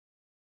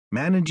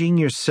Managing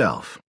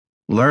Yourself.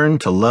 Learn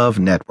to Love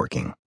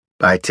Networking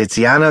by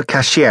Tiziana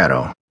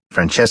Casciaro,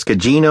 Francesca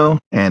Gino,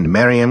 and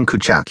Maryam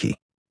Kouchaki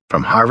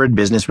from Harvard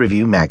Business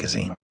Review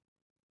magazine.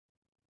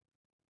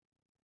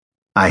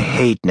 I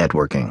hate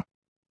networking.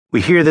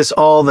 We hear this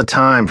all the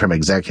time from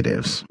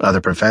executives,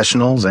 other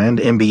professionals, and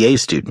MBA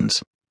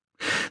students.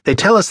 They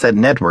tell us that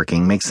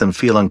networking makes them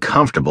feel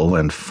uncomfortable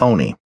and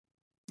phony,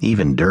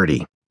 even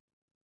dirty.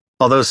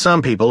 Although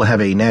some people have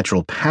a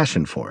natural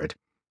passion for it,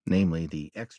 namely the extra